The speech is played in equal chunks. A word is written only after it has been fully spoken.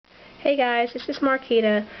Hey guys, this is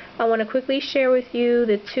Marquita. I want to quickly share with you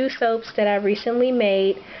the two soaps that I recently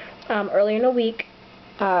made earlier in the week.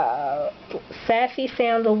 Sassy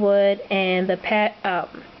Sandalwood and the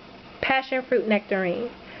Passion Fruit Nectarine.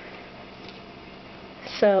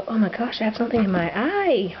 So, oh my gosh, I have something in my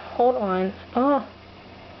eye. Hold on. Oh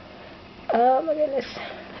my goodness.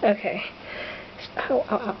 Okay.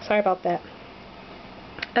 Oh, sorry about that.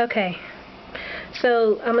 Okay.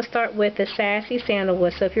 So I'm going to start with the Sassy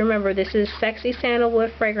Sandalwood. So if you remember, this is Sexy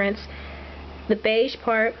Sandalwood fragrance. The beige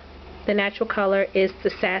part, the natural color, is the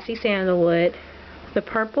Sassy Sandalwood. The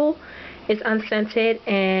purple is unscented,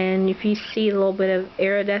 and if you see a little bit of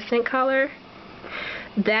iridescent color,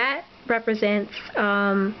 that represents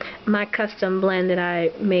my custom blend that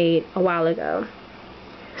I made a while ago.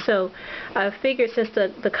 So I figured since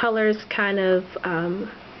the colors kind of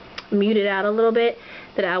muted out a little bit,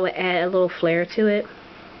 that I would add a little flair to it.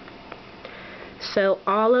 So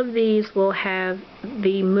all of these will have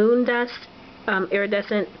the Moon Dust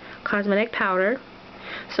iridescent cosmetic powder.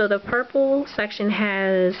 So the purple section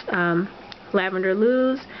has Lavender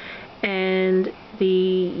Luz, and the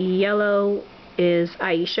yellow is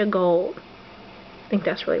Aisha Gold. I think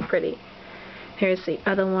that's really pretty. Here's the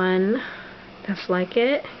other one that's like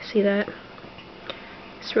it. See that?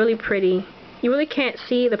 It's really pretty. You really can't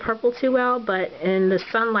see the purple too well, but in the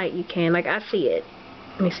sunlight you can. Like, I see it.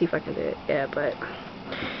 Let me see if I can do it. Yeah, but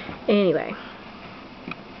anyway.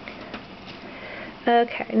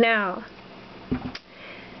 Okay, now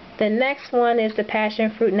the next one is the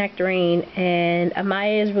Passion Fruit Nectarine, and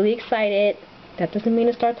Amaya is really excited. That doesn't mean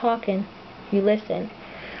to start talking. You listen.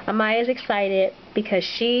 Amaya is excited because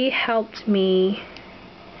she helped me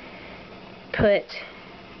put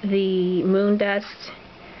the Moon Dust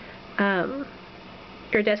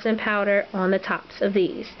iridescent powder on the tops of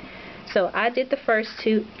these. So I did the first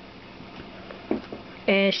two,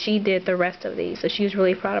 and she did the rest of these. So she was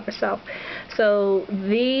really proud of herself. So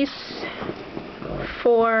these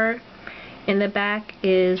four in the back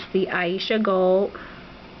is the Aisha Gold,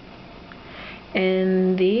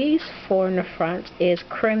 and these four in the front is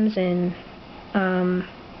Crimson.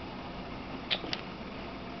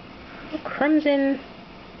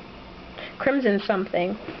 Crimson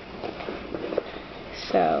something.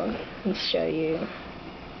 So let me show you.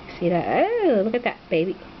 See that? Oh, look at that,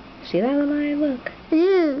 baby. See that, Amaya? Look.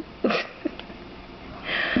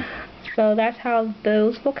 So that's how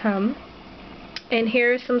those will come. And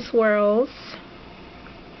here's some swirls.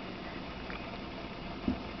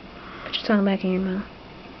 Put your tongue back in your mouth.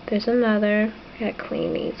 There's another. I gotta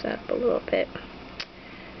clean these up a little bit.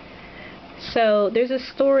 So there's a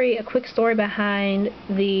quick story behind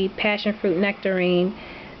the Passion Fruit Nectarine.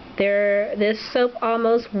 This soap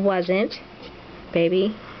almost wasn't,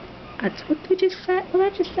 baby. What did you say? What did I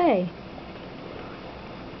just say?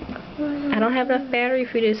 I don't have enough battery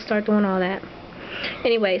for you to start doing all that.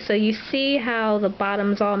 Anyway, so you see how the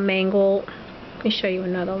bottom's all mangled. Let me show you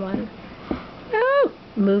another one. Oh,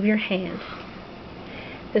 move your hand.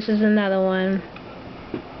 This is another one.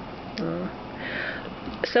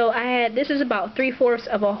 So this is about 3/4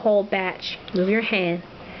 of a whole batch. Move your hand.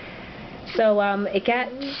 So it got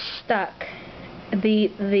stuck.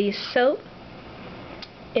 The soap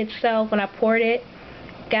itself, when I poured it,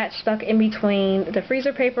 got stuck in between the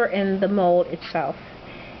freezer paper and the mold itself.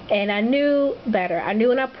 And I knew better. I knew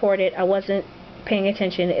when I poured it, I wasn't paying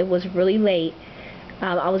attention. It was really late.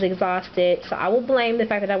 I was exhausted. So I will blame the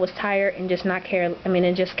fact that I was tired and just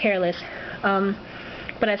careless.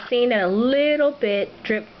 But I've seen that a little bit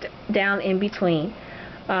dripped down in between.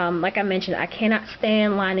 Like I mentioned, I cannot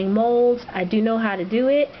stand lining molds. I do know how to do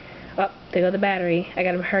it. Oh, there goes the battery. I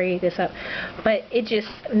gotta hurry this up. But it just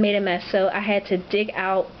made a mess. So I had to dig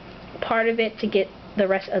out part of it to get the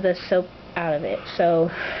rest of the soap out of it. So,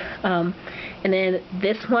 and then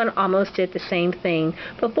this one almost did the same thing.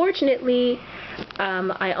 But fortunately,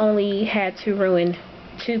 I only had to ruin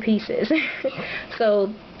 2 pieces.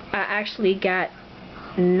 So I actually got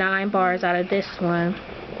 9 bars out of this one.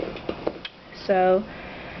 So,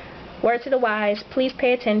 word to the wise, please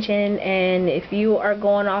pay attention, and if you are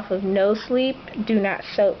going off of no sleep, do not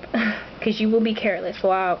soap, because you will be careless. So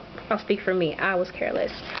I'll speak for me. I was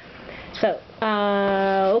careless. So,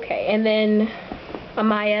 okay, and then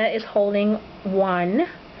Amaya is holding one.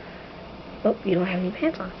 Oh, you don't have any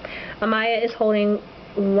pants on. Amaya is holding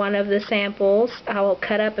one of the samples. I will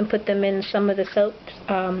cut up and put them in some of the soaps,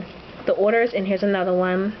 the orders, and here's another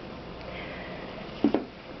one.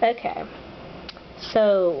 Okay.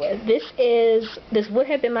 So this would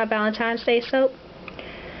have been my Valentine's Day soap.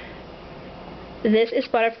 This is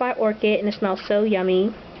Butterfly Orchid, and it smells so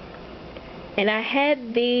yummy. And I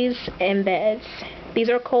had these in beds. These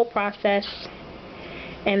are cold processed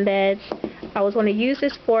embeds. I was going to use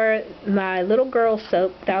this for my little girl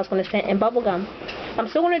soap that I was going to send in bubblegum. I'm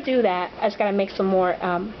still going to do that. I just got to make some more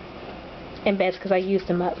embeds because I used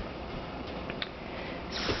them up.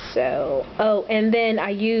 So, oh, and then I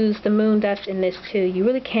used the moon dust in this too. You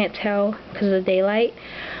really can't tell because of the daylight,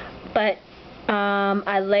 but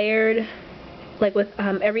I layered, like with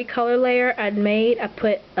every color layer I'd made, I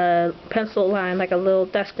put a pencil line, like a little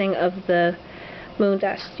dusting of the moon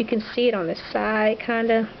dust. You can see it on the side,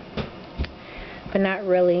 kinda, but not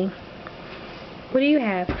really. What do you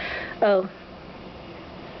have? Oh,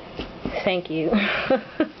 thank you.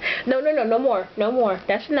 No more, no more.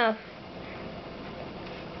 That's enough.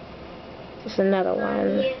 Just another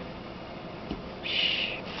one.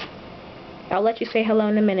 Shh. I'll let you say hello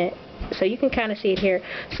in a minute, so you can kind of see it here.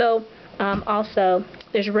 So, also,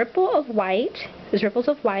 there's ripple of white. There's ripples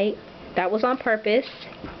of white. That was on purpose.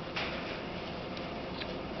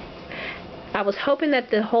 I was hoping that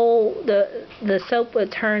the soap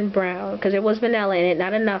would turn brown because there was vanilla in it,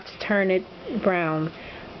 not enough to turn it brown.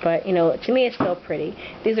 But you know, to me, it's still pretty.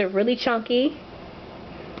 These are really chunky.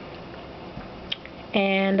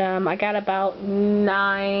 And I got about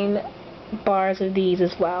 9 bars of these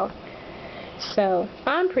as well. So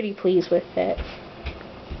I'm pretty pleased with it.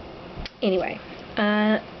 Anyway,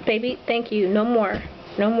 baby, thank you. No more.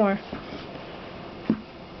 No more.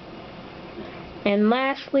 And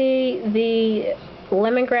lastly, the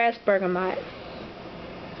lemongrass bergamot.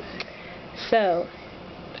 So,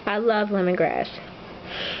 I love lemongrass.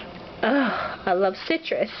 Oh, I love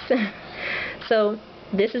citrus. So,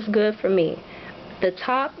 this is good for me. The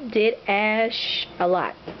top did ash a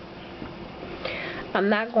lot. I'm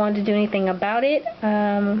not going to do anything about it.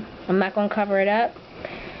 I'm not going to cover it up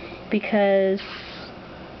because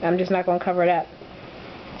I'm just not going to cover it up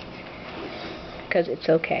because it's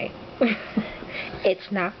okay.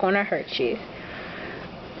 It's not going to hurt you.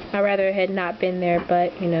 I'd rather it had not been there,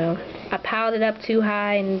 but you know, I piled it up too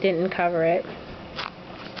high and didn't cover it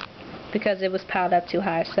because it was piled up too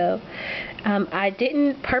high. So I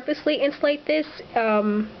didn't purposely insulate this.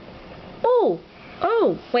 Oh,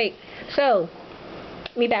 wait. So,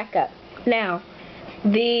 let me back up. Now,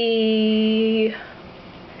 the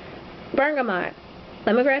bergamot,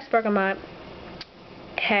 lemongrass bergamot,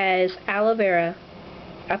 has aloe vera.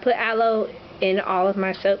 I put aloe in all of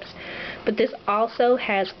my soaps, but this also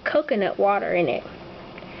has coconut water in it.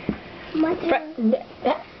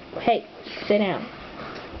 Hey, sit down.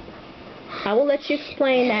 I will let you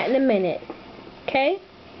explain that in a minute. Okay?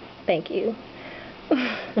 Thank you.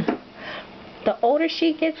 The older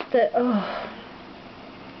she gets,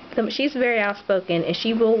 she's very outspoken, and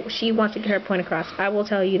she wants to get her point across. I will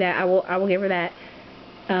tell you that. I will give her that.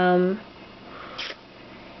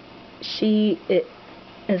 She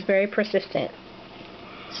is very persistent.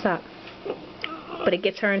 Stop. But it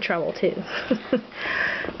gets her in trouble too.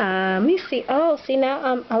 Let me see. Oh, see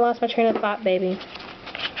now I lost my train of thought, baby.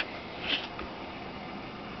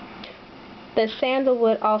 The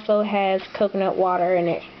sandalwood also has coconut water in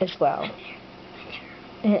it as well.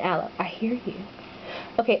 And aloe. I hear you.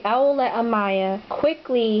 Okay, I will let Amaya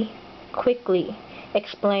quickly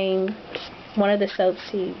explain one of the soaps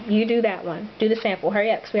to you. You do that one. Do the sample.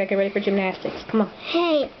 Hurry up, because we gotta get ready for gymnastics. Come on.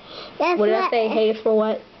 Hey. That's what did I say? Hey is for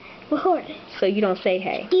what? Horse. So you don't say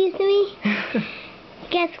hey. Excuse me?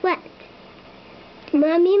 Guess what?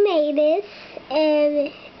 Mommy made this,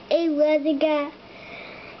 and it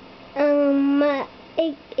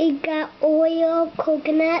got oil,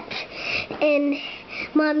 coconut, and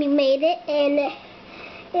Mommy made it, and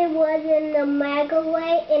it was in the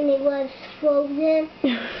microwave, and it was frozen.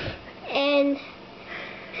 And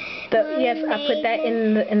yes, I put that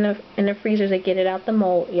in the freezer to get it out the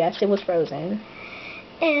mold. Yes, it was frozen.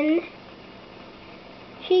 And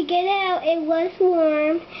she get it out. It was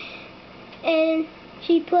warm, and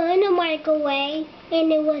she put it in the microwave,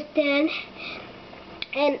 and it was done.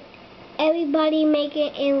 And everybody make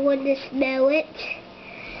it and would smell it,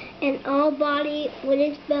 and all body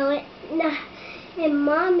would smell it. And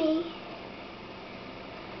Mommy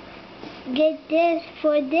did this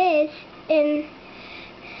for this, and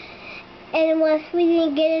once we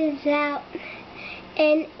didn't get it out,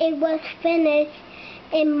 and it was finished,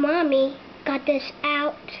 and Mommy got this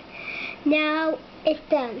out. Now it's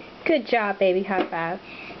done. Good job, baby. High five.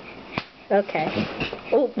 Okay.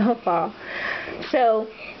 Oh, don't fall. So,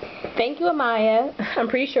 thank you, Amaya. I'm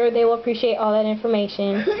pretty sure they will appreciate all that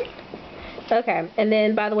information. Okay. And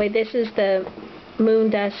then, by the way, this is the Moon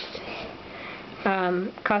Dust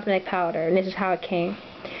cosmetic powder, and this is how it came.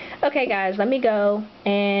 Okay, guys, let me go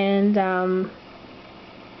and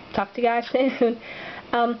talk to you guys soon.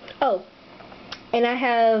 Oh, And I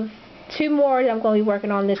have 2 more that I'm going to be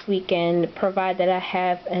working on this weekend, provided that I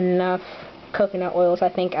have enough coconut oils. I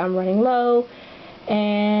think I'm running low.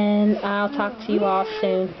 And I'll talk to you all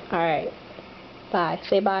soon. Alright. Bye.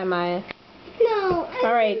 Say bye, Maya. No.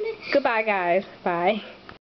 Alright. Goodbye, guys. Bye.